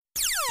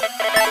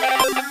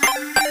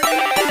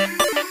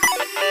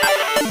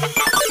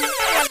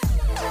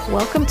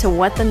Welcome to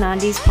What the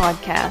 90's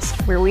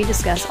podcast, where we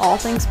discuss all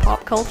things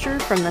pop culture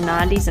from the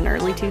 90s and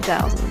early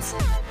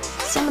 2000s.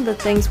 Some of the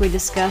things we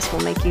discuss will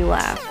make you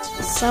laugh,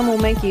 some will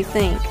make you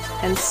think,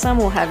 and some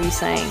will have you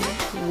saying,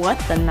 "What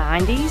the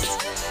 90s?"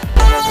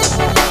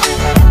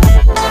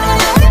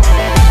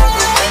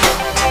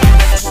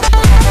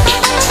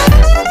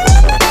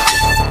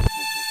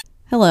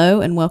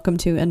 Hello, and welcome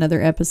to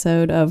another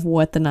episode of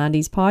What the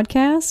 90's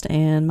podcast,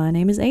 and my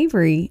name is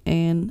Avery,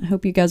 and I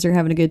hope you guys are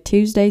having a good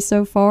Tuesday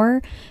so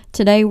far.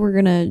 Today we're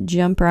going to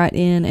jump right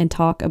in and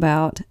talk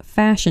about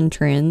fashion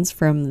trends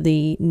from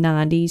the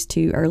 90s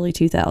to early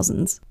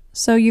 2000s.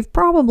 So you've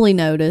probably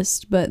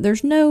noticed, but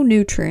there's no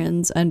new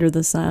trends under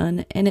the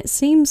sun, and it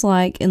seems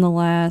like in the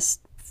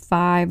last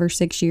 5 or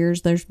 6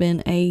 years there's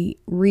been a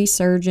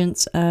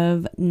resurgence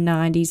of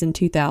 90s and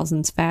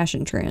 2000s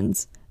fashion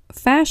trends.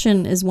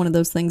 Fashion is one of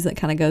those things that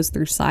kind of goes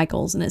through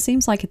cycles, and it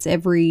seems like it's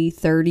every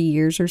 30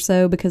 years or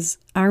so, because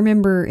I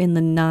remember in the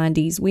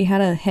 90s we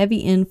had a heavy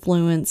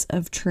influence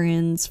of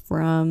trends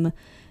from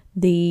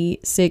the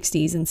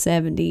 60s and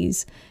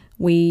 70s.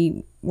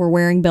 We were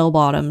wearing bell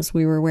bottoms,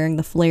 we were wearing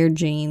the flared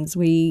jeans,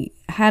 we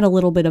had a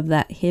little bit of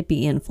that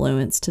hippie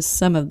influence to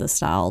some of the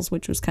styles,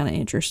 which was kind of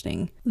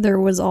interesting. There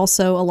was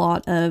also a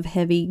lot of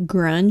heavy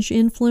grunge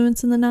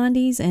influence in the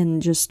 90s and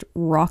just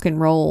rock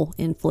and roll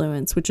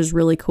influence, which is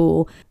really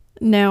cool.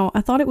 Now, I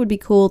thought it would be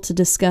cool to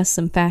discuss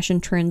some fashion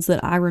trends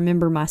that I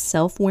remember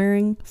myself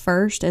wearing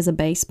first as a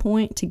base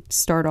point to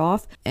start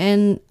off.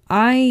 And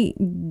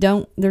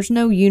there's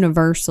no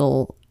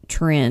universal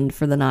trend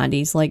for the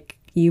 90s. Like,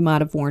 you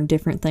might have worn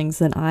different things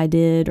than I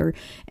did.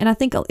 And I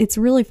think it's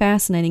really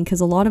fascinating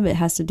because a lot of it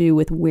has to do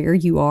with where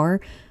you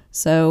are.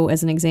 So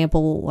as an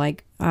example,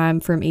 like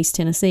I'm from East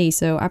Tennessee,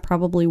 so I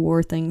probably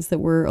wore things that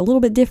were a little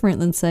bit different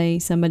than, say,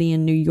 somebody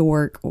in New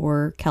York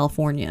or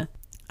California.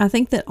 I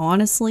think that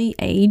honestly,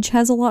 age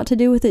has a lot to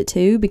do with it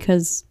too,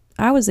 because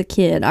I was a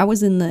kid. I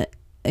was in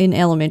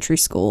elementary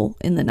school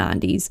in the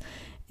 90s,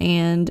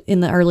 and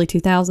in the early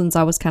 2000s,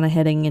 I was kind of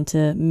heading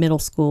into middle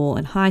school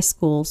and high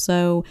school.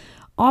 So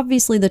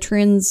obviously the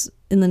trends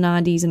in the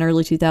 90s and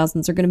early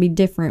 2000s are going to be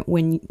different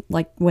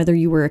whether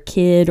you were a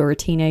kid or a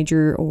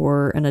teenager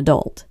or an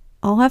adult.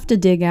 I'll have to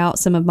dig out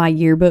some of my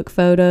yearbook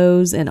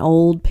photos and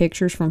old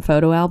pictures from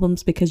photo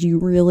albums, because you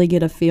really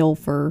get a feel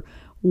for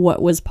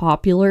what was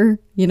popular,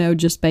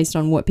 just based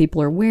on what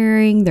people are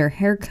wearing, their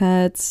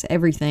haircuts,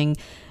 everything.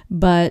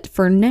 But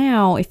for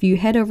now, if you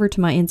head over to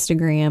my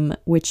Instagram,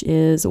 which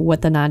is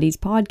What the 90's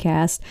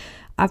podcast,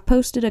 I've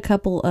posted a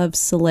couple of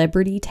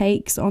celebrity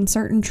takes on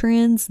certain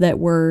trends that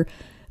were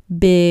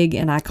big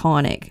and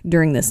iconic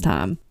during this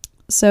time.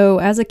 So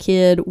as a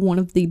kid, one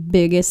of the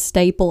biggest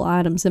staple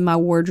items in my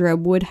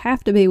wardrobe would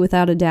have to be,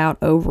 without a doubt,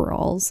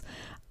 overalls.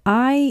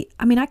 I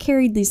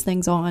carried these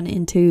things on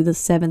into the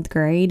 7th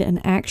grade, and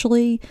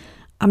actually,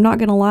 I'm not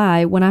going to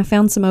lie, when I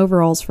found some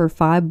overalls for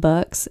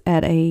 $5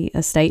 at a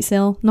estate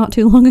sale not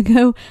too long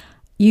ago,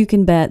 you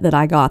can bet that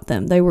I got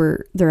them.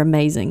 They're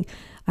amazing.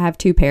 I have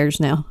 2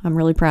 pairs now. I'm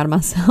really proud of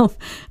myself.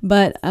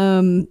 But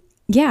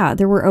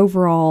there were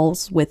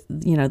overalls with,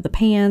 the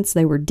pants.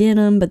 They were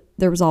denim, but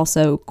there was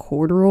also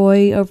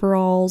corduroy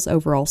overalls,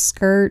 overall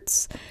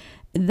skirts.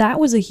 That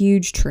was a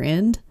huge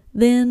trend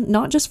then,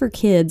 not just for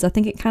kids. I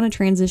think it kind of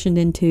transitioned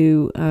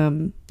into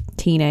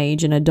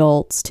teenage and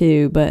adults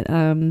too, but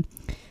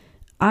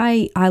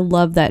I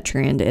love that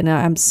trend, and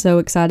I'm so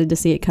excited to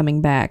see it coming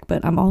back.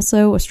 But I'm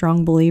also a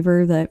strong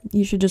believer that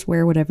you should just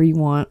wear whatever you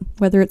want,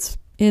 whether it's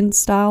in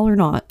style or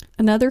not.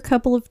 Another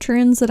couple of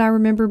trends that I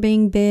remember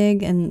being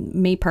big, and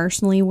me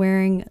personally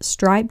wearing,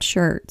 striped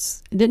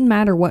shirts. It didn't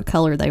matter what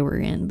color they were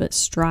in, but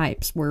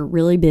stripes were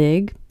really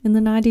big in the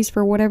 90s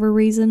for whatever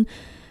reason.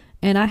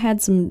 And I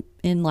had some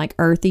in like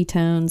earthy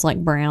tones,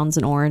 like browns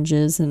and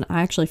oranges. And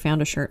I actually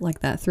found a shirt like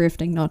that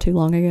thrifting not too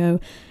long ago,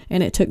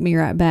 and it took me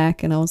right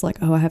back. And I was like,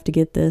 oh, I have to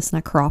get this. And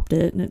I cropped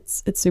it, and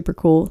it's super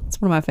cool.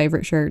 It's one of my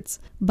favorite shirts.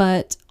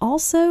 But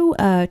also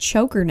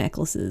choker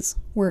necklaces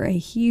were a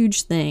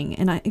huge thing.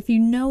 And if you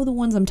know the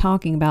ones I'm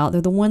talking about,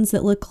 they're the ones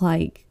that look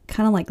like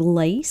kind of like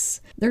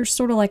lace. They're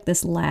sort of like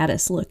this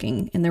lattice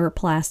looking, and they were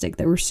plastic.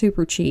 They were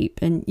super cheap,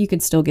 and you can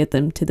still get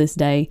them to this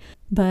day.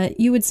 But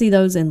you would see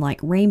those in like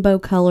rainbow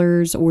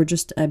colors or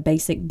just a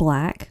basic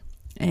black,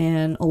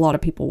 and a lot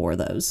of people wore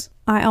those.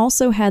 I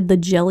also had the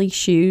jelly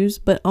shoes,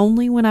 but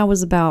only when I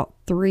was about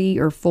 3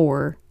 or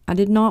 4. I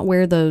did not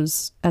wear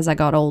those as I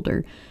got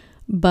older,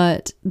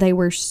 but they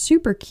were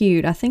super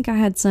cute. I think I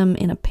had some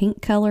in a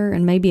pink color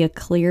and maybe a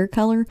clear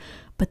color,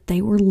 but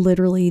they were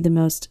literally the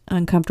most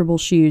uncomfortable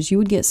shoes. You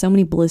would get so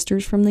many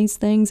blisters from these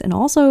things, and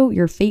also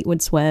your feet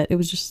would sweat. It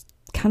was just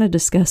kind of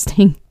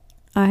disgusting.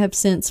 I have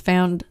since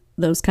found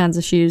those kinds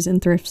of shoes in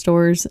thrift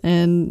stores,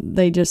 and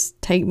they just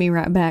take me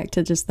right back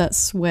to just that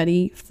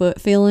sweaty foot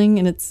feeling,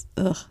 and it's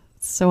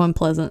so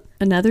unpleasant.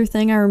 Another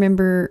thing I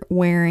remember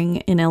wearing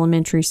in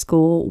elementary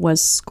school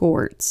was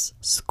skirts.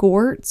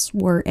 Skirts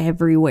were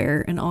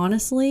everywhere, and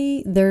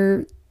honestly,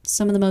 they're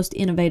some of the most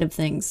innovative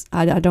things.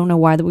 I don't know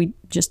why that we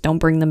just don't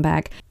bring them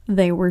back.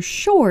 They were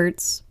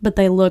shorts, but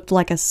they looked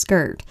like a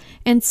skirt.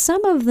 And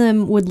some of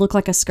them would look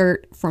like a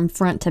skirt from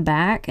front to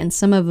back. And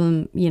some of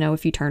them,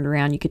 if you turned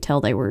around, you could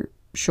tell they were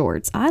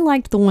shorts. I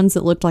liked the ones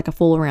that looked like a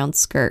full around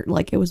skirt.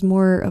 Like it was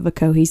more of a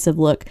cohesive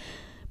look.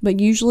 But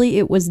usually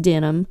it was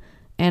denim.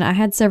 And I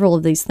had several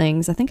of these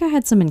things. I think I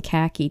had some in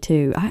khaki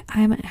too. I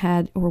haven't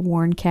had or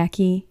worn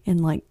khaki in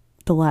like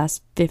the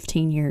last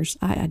 15 years.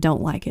 I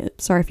don't like it.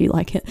 Sorry if you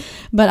like it.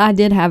 But I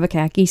did have a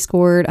khaki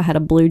skirt. I had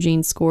a blue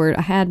jean skirt.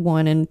 I had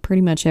one in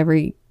pretty much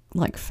every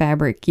like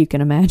fabric you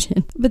can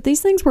imagine. But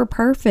these things were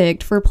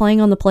perfect for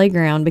playing on the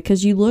playground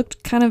because you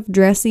looked kind of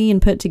dressy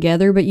and put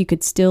together, but you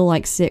could still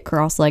like sit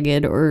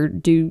cross-legged or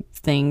do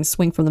things,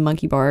 swing from the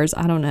monkey bars.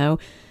 I don't know.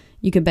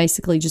 You could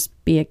basically just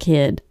be a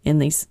kid in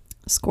these.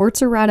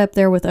 Skirts are right up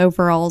there with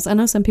overalls. I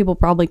know some people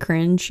probably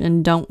cringe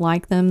and don't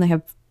like them. They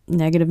have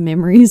negative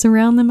memories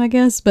around them, I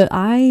guess, but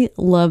I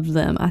loved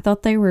them. I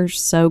thought they were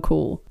so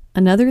cool.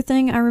 Another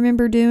thing I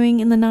remember doing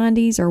in the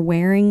 90s or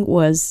wearing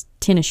was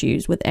tennis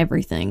shoes with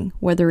everything,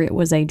 whether it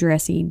was a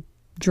dressy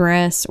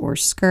dress or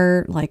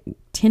skirt, like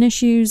tennis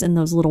shoes and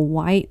those little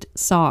white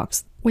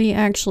socks. We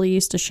actually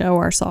used to show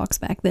our socks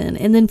back then.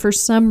 And then for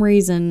some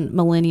reason,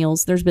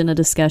 millennials, there's been a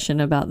discussion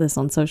about this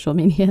on social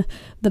media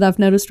that I've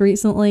noticed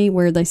recently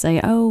where they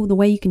say, oh, the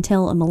way you can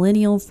tell a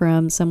millennial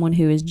from someone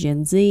who is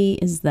Gen Z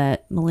is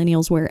that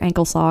millennials wear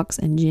ankle socks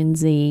and Gen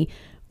Z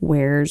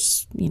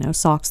wears,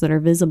 socks that are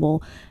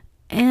visible.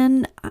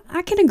 And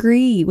I can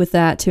agree with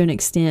that to an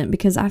extent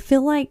because I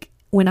feel like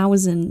when I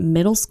was in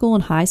middle school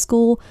and high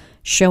school,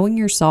 showing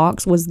your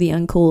socks was the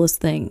uncoolest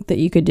thing that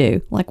you could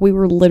do. Like we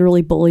were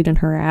literally bullied and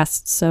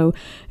harassed. So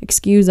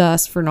excuse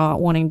us for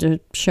not wanting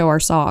to show our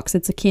socks.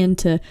 It's akin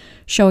to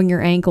showing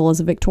your ankle as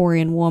a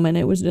Victorian woman.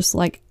 It was just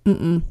like,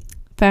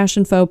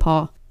 fashion faux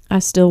pas. I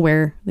still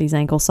wear these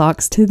ankle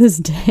socks to this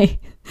day.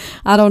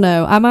 I don't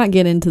know. I might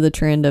get into the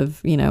trend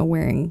of,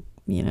 wearing,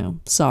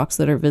 socks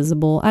that are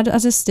visible.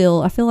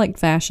 I feel like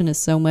fashion is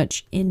so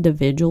much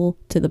individual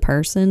to the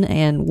person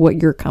and what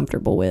you're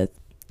comfortable with.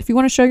 If you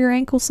want to show your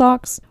ankle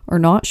socks or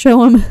not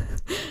show them,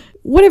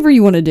 whatever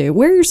you want to do,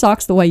 wear your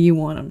socks the way you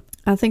want them.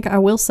 I think I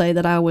will say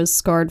that I was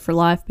scarred for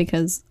life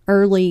because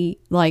early,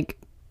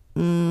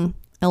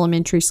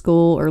 elementary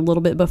school or a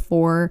little bit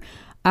before,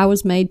 I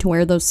was made to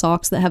wear those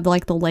socks that have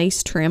like the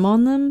lace trim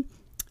on them.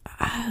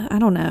 I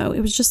don't know.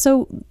 It was just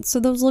so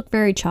those look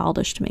very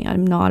childish to me.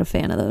 I'm not a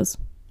fan of those,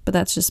 but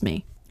that's just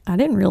me. I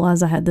didn't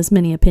realize I had this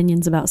many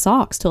opinions about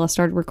socks till I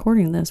started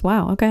recording this.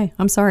 Wow, okay,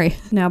 I'm sorry.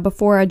 Now,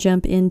 before I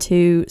jump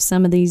into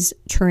some of these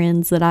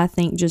trends that I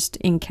think just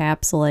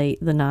encapsulate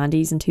the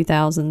 90s and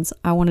 2000s,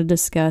 I want to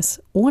discuss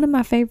one of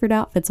my favorite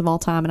outfits of all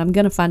time, and I'm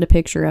going to find a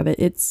picture of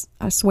it.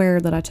 I swear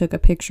that I took a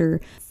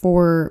picture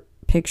for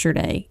picture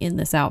day in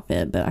this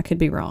outfit, but I could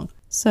be wrong.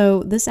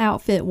 So this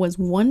outfit was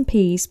one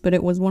piece, but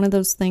it was one of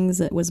those things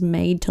that was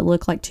made to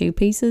look like two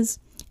pieces.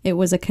 It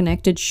was a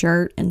connected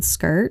shirt and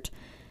skirt.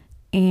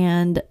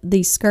 And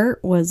the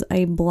skirt was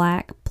a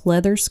black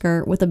pleather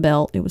skirt with a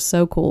belt. It was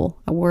so cool.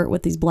 I wore it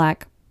with these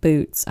black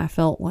boots. I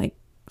felt like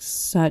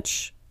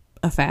such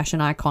a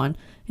fashion icon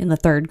in the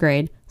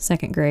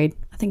second grade.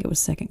 I think it was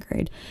second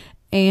grade.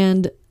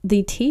 And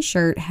the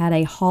t-shirt had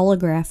a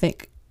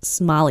holographic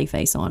smiley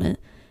face on it.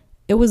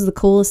 It was the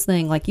coolest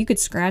thing. Like you could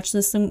scratch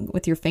this thing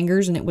with your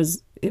fingers and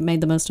it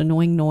made the most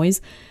annoying noise.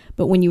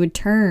 But when you would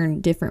turn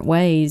different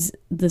ways,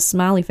 the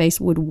smiley face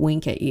would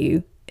wink at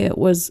you. It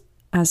was,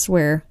 I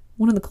swear,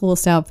 one of the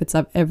coolest outfits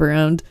I've ever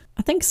owned.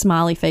 I think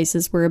smiley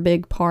faces were a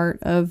big part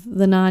of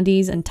the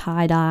 90s and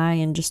tie-dye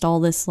and just all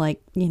this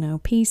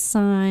peace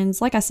signs.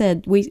 Like I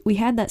said, we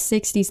had that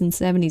 60s and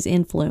 70s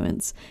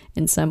influence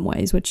in some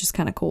ways, which is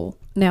kind of cool.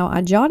 Now,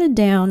 I jotted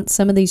down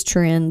some of these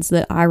trends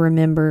that I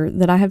remember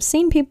that I have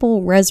seen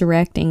people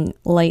resurrecting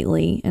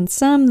lately and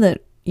some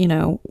that,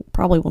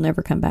 probably will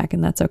never come back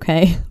and that's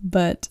okay.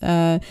 But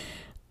I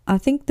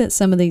think that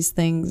some of these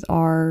things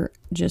are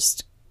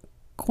just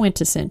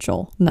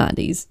quintessential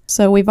 90s.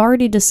 So we've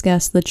already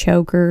discussed the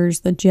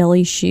chokers, the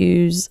jelly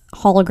shoes,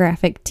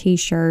 holographic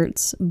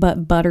t-shirts,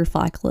 but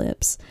butterfly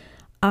clips.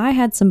 I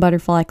had some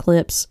butterfly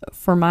clips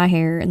for my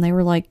hair and they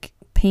were like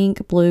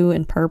pink, blue,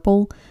 and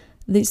purple.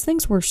 These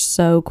things were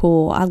so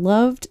cool. I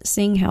loved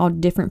seeing how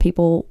different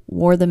people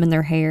wore them in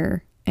their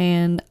hair.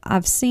 And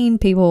I've seen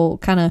people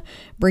kind of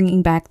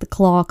bringing back the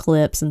claw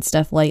clips and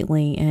stuff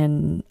lately,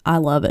 and I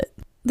love it.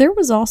 There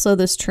was also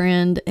this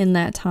trend in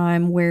that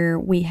time where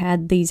we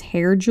had these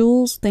hair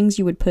jewels, things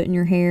you would put in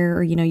your hair,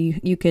 or,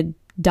 you could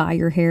dye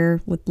your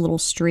hair with little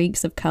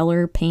streaks of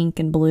color, pink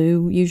and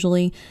blue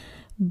usually.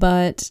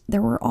 But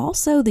there were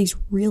also these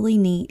really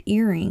neat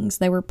earrings.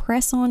 They were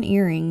press-on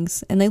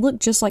earrings, and they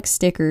looked just like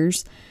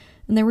stickers.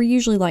 And they were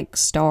usually like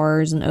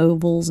stars and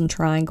ovals and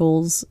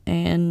triangles,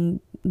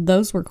 and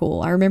those were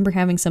cool. I remember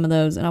having some of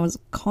those, and I was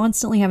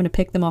constantly having to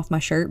pick them off my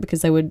shirt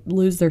because they would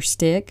lose their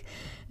stick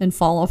and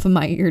fall off of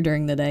my ear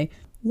during the day.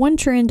 One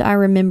trend I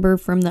remember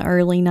from the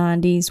early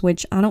 90s,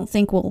 which I don't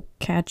think will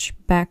catch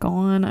back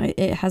on,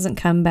 it hasn't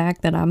come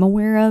back that I'm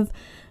aware of,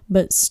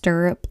 but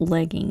stirrup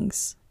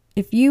leggings.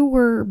 if you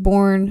were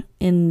born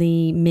in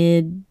the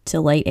mid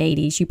to late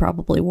 80s, you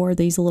probably wore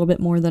these a little bit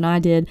more than I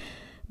did.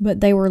 But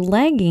they were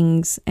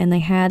leggings, and they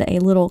had a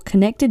little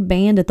connected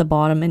band at the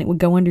bottom, and it would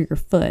go under your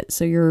foot,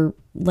 so your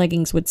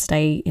leggings would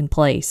stay in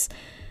place.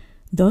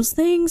 Those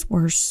things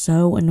were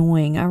so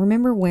annoying. I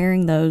remember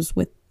wearing those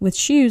with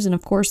shoes, and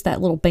of course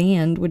that little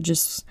band would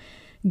just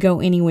go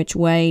any which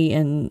way,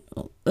 and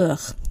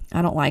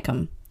I don't like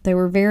them. They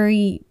were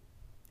very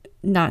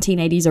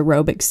 1980s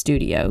aerobic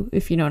studio,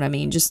 if you know what I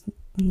mean. Just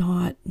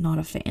not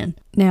a fan.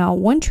 Now,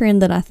 one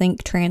trend that I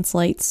think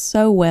translates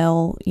so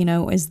well,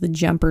 is the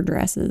jumper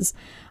dresses.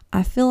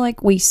 I feel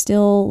like we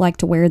still like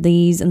to wear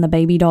these and the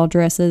baby doll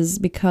dresses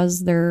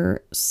because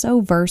they're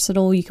so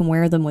versatile. You can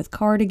wear them with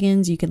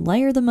cardigans, you can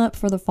layer them up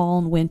for the fall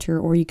and winter,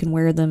 or you can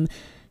wear them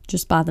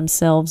just by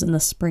themselves in the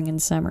spring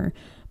and summer.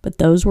 But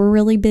those were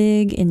really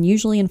big, and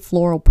usually in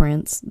floral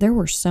prints. There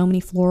were so many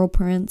floral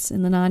prints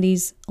in the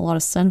 90s, a lot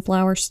of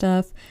sunflower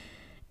stuff.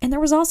 And there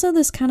was also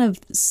this kind of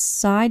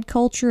side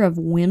culture of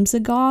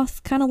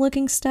whimsigoth kind of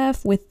looking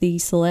stuff with the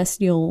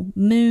celestial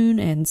moon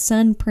and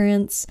sun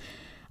prints.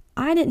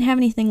 I didn't have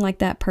anything like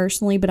that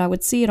personally, but I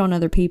would see it on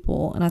other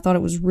people, and I thought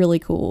it was really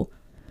cool.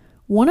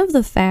 One of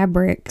the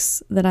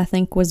fabrics that I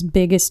think was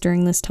biggest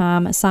during this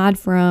time, aside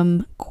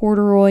from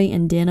corduroy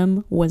and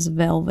denim, was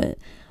velvet.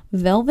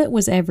 Velvet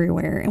was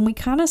everywhere, and we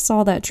kind of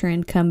saw that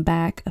trend come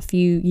back a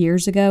few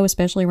years ago,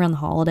 especially around the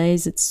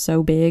holidays. It's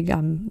so big,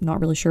 I'm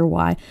not really sure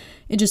why.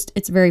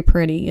 It's very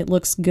pretty. It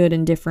looks good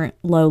in different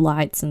low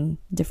lights and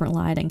different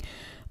lighting.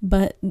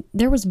 But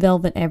there was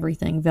velvet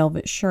everything,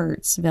 velvet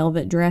shirts,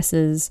 velvet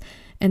dresses,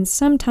 and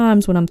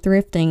sometimes when I'm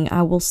thrifting,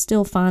 I will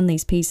still find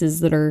these pieces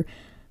that are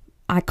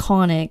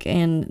iconic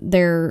and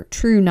they're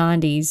true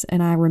 90s,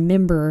 and I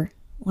remember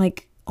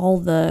like all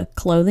the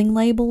clothing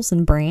labels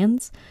and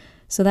brands.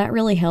 So that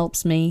really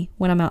helps me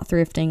when I'm out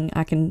thrifting.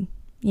 I can,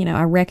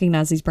 I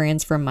recognize these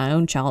brands from my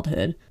own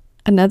childhood.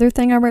 Another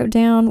thing I wrote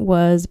down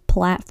was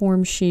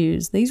platform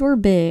shoes. These were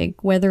big,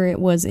 whether it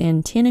was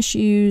in tennis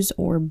shoes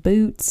or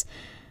boots.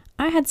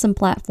 I had some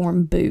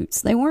platform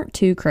boots. They weren't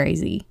too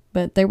crazy,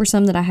 but they were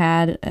some that I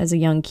had as a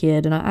young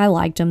kid, and I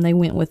liked them. They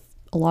went with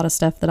a lot of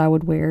stuff that I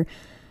would wear.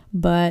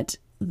 But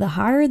the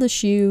higher the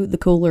shoe, the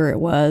cooler it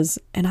was.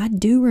 And I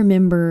do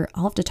remember,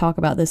 I'll have to talk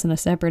about this in a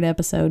separate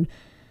episode,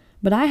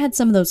 but I had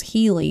some of those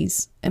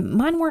Heelys, and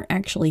mine weren't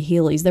actually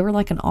Heelys. They were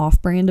like an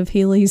off-brand of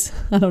Heelys.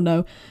 I don't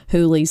know.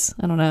 Hoolies.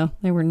 I don't know.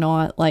 They were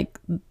not like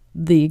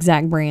the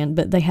exact brand,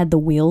 but they had the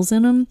wheels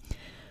in them.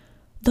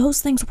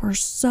 Those things were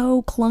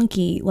so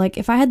clunky. Like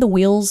if I had the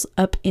wheels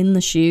up in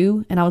the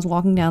shoe and I was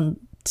walking down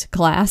to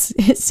class,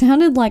 it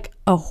sounded like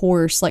a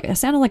horse. Like it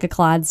sounded like a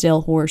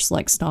Clydesdale horse,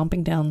 like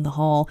stomping down the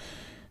hall.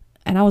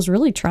 And I was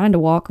really trying to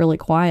walk really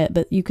quiet,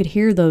 but you could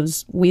hear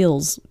those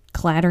wheels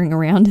clattering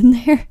around in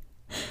there.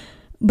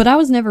 But I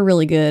was never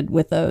really good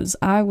with those.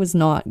 I was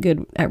not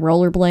good at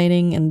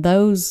rollerblading, and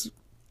those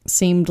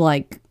seemed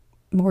like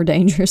more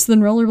dangerous than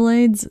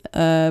rollerblades.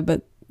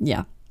 But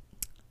yeah,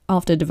 I'll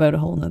have to devote a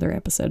whole nother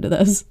episode to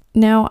those.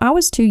 Now, I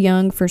was too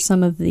young for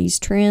some of these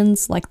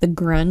trends, like the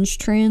grunge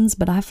trends,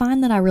 but I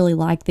find that I really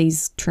like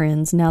these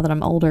trends now that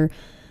I'm older,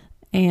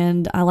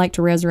 and I like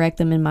to resurrect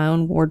them in my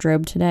own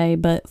wardrobe today.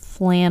 But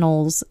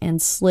flannels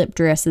and slip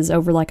dresses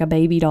over like a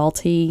baby doll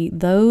tee,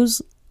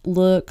 those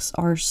looks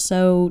are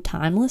so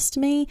timeless to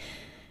me,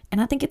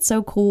 and I think it's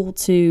so cool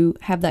to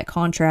have that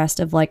contrast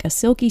of like a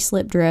silky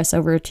slip dress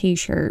over a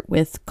t-shirt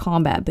with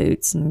combat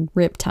boots and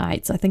rip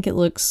tights. I think it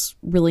looks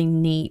really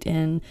neat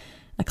and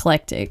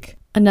eclectic.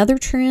 Another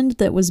trend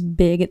that was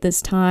big at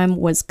this time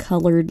was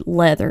colored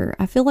leather.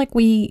 I feel like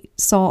we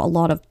saw a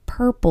lot of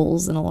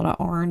purples and a lot of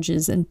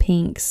oranges and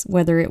pinks,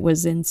 whether it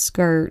was in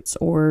skirts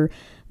or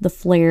the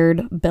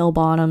flared bell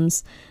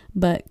bottoms.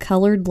 But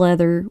colored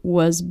leather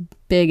was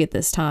big at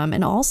this time,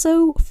 and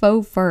also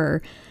faux fur.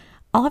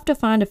 I'll have to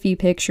find a few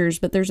pictures,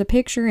 but there's a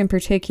picture in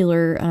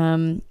particular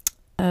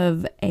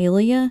of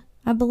Alia,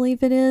 I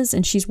believe it is,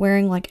 and she's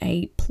wearing like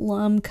a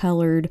plum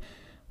colored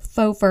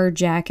faux fur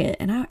jacket,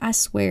 and I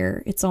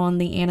swear it's on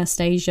the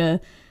Anastasia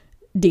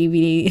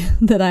DVD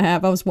that I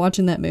have. I was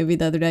watching that movie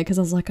the other day because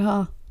I was like,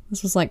 that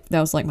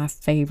was like my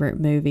favorite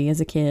movie as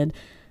a kid.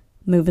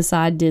 Move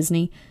aside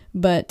Disney.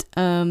 But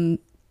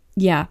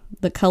yeah,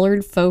 the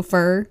colored faux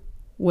fur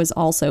was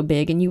also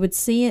big, and you would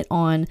see it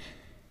on,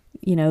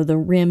 the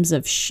rims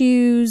of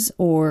shoes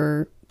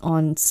or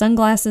on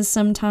sunglasses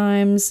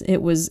sometimes. It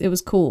was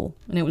cool,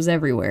 and it was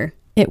everywhere.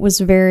 It was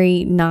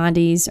very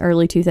 90s,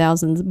 early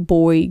 2000s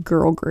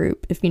boy-girl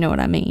group, if you know what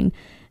I mean.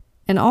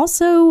 And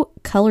also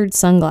colored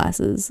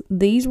sunglasses.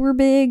 These were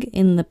big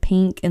in the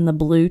pink and the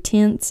blue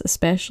tints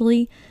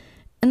especially,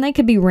 and they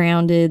could be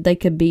rounded, they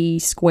could be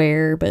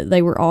square, but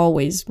they were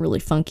always really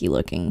funky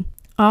looking.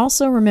 I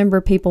also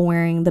remember people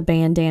wearing the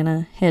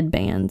bandana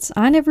headbands.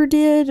 I never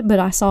did, but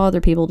I saw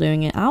other people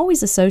doing it. I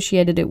always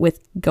associated it with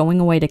going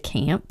away to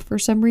camp for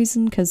some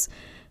reason, because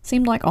it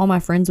seemed like all my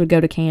friends would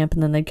go to camp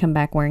and then they'd come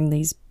back wearing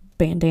these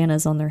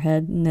bandanas on their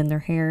head and in their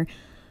hair.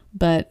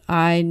 But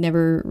I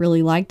never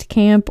really liked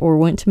camp or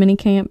went to many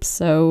camps,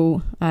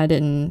 so I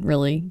didn't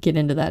really get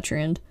into that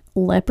trend.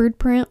 Leopard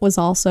print was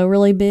also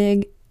really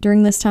big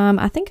during this time.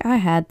 I think I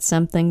had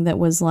something that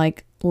was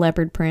like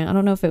leopard print. I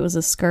don't know if it was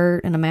a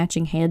skirt and a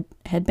matching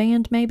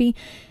headband maybe.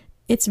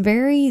 It's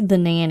very The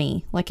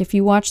Nanny. Like if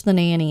you watch The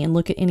Nanny and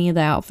look at any of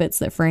the outfits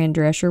that Fran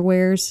Drescher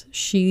wears,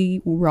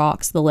 she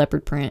rocks the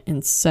leopard print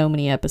in so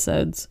many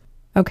episodes.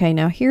 Okay,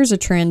 now here's a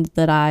trend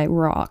that I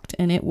rocked,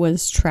 and it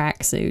was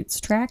tracksuits.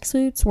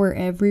 Tracksuits were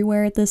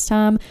everywhere at this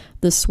time.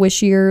 The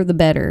swishier, the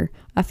better.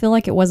 I feel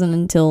like it wasn't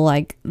until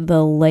like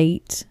the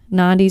late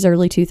 90s,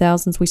 early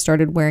 2000s, we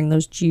started wearing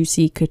those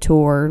juicy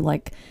couture,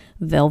 like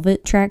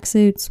velvet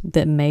tracksuits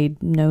that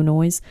made no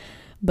noise.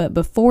 But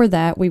before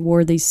that, we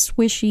wore these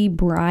swishy,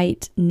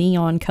 bright,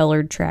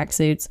 neon-colored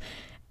tracksuits,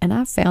 and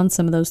I found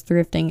some of those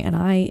thrifting, and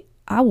I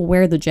will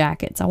wear the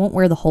jackets. I won't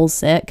wear the whole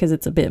set because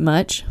it's a bit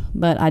much,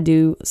 but I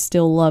do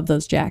still love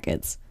those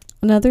jackets.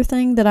 Another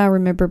thing that I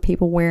remember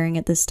people wearing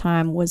at this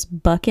time was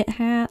bucket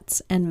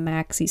hats and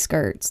maxi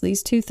skirts.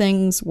 These two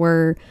things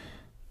were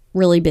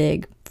really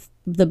big.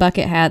 The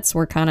bucket hats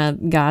were kind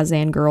of guys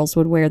and girls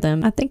would wear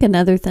them. I think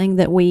another thing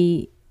that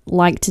we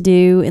liked to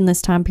do in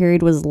this time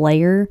period was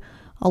layer.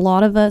 A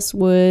lot of us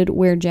would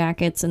wear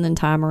jackets and then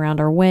tie them around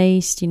our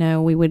waist. You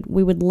know, we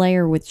would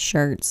layer with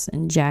shirts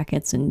and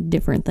jackets and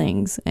different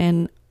things.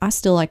 And I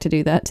still like to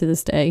do that to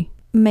this day.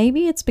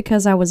 Maybe it's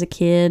because I was a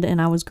kid and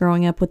I was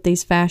growing up with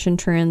these fashion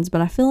trends,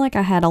 but I feel like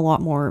I had a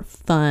lot more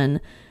fun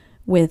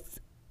with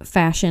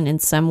fashion in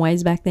some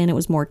ways back then. It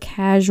was more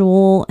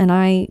casual, and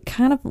I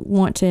kind of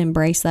want to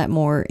embrace that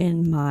more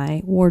in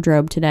my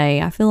wardrobe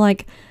today. I feel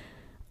like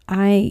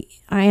I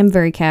am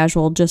very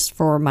casual just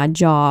for my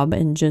job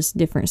and just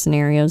different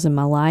scenarios in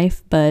my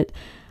life, but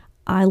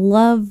I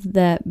love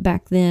that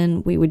back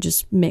then we would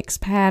just mix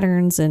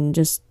patterns and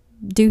just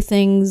do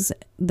things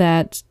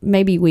that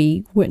maybe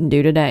we wouldn't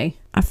do today.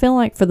 I feel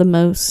like for the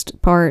most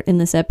part in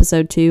this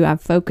episode too,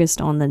 I've focused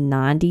on the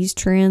 90s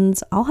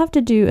trends. I'll have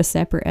to do a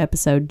separate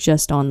episode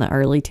just on the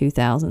early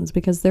 2000s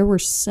because there were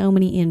so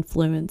many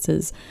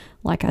influences.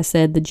 Like I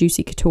said, the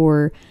juicy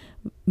couture,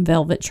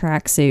 velvet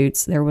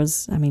tracksuits. There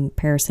was,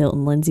 Paris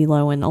Hilton, Lindsay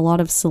Lohan, a lot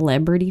of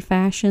celebrity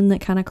fashion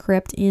that kind of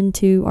crept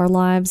into our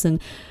lives.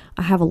 And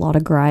I have a lot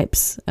of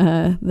gripes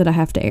that I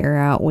have to air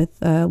out with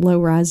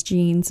low-rise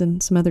jeans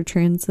and some other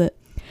trends that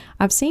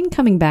I've seen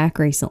coming back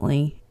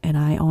recently, and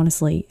I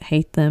honestly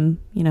hate them.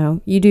 You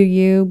know, you do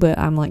you, but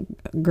I'm like,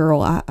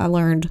 girl, I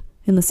learned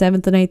in the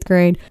 7th and 8th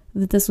grade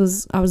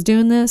that I was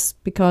doing this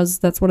because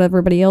that's what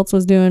everybody else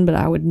was doing, but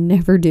I would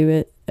never do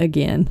it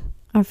again.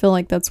 I feel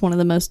like that's one of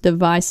the most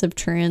divisive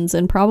trends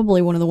and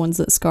probably one of the ones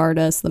that scarred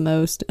us the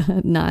most,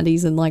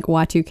 90s and like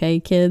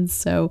Y2K kids.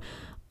 So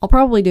I'll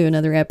probably do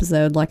another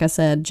episode, like I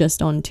said,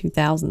 just on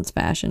 2000s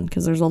fashion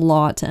because there's a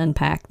lot to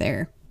unpack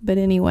there. But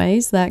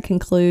anyways, that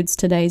concludes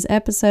today's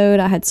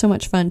episode. I had so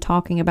much fun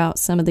talking about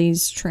some of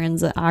these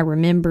trends that I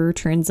remember,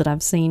 trends that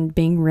I've seen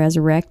being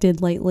resurrected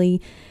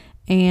lately.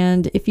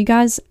 And if you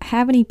guys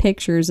have any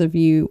pictures of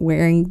you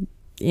wearing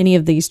any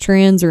of these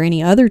trends or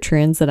any other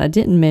trends that I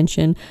didn't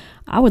mention,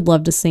 I would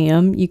love to see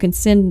them. You can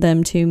send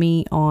them to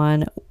me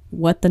on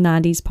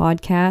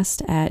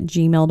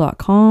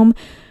whatthe90spodcast@gmail.com.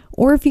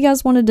 Or if you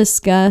guys want to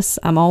discuss,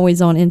 I'm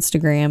always on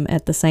Instagram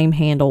at the same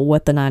handle,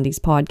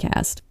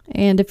 whatthe90spodcast.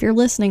 And if you're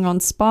listening on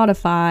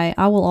Spotify,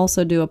 I will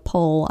also do a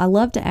poll. I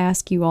love to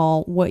ask you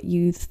all what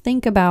you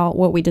think about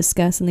what we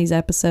discuss in these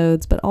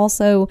episodes, but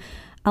also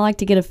I like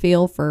to get a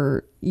feel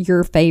for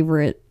your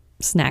favorite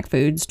snack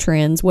foods,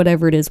 trends,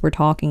 whatever it is we're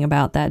talking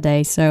about that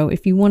day. So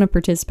if you want to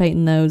participate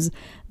in those,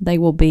 they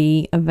will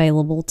be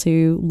available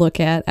to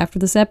look at after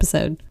this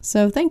episode.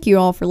 So thank you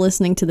all for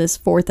listening to this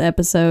 4th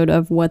episode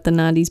of What the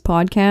 90s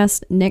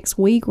podcast. Next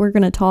week, we're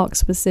going to talk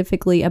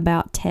specifically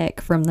about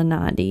tech from the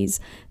 90s,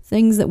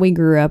 things that we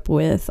grew up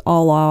with, a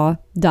la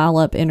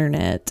dial-up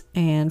internet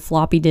and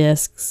floppy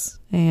disks.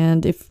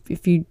 And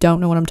if you don't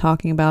know what I'm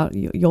talking about,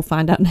 you'll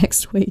find out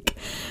next week.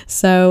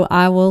 So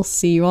I will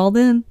see you all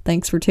then.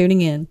 Thanks for tuning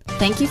in.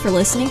 Thank you for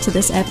listening to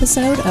this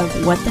episode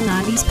of What the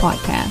 90s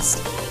Podcast.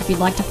 If you'd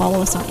like to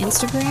follow us on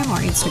Instagram, our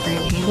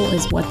Instagram handle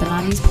is What the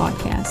 90s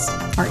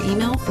Podcast. Our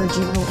email for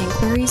general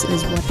inquiries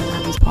is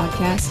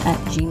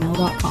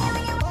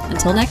whatthe90spodcast@gmail.com.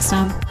 Until next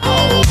time.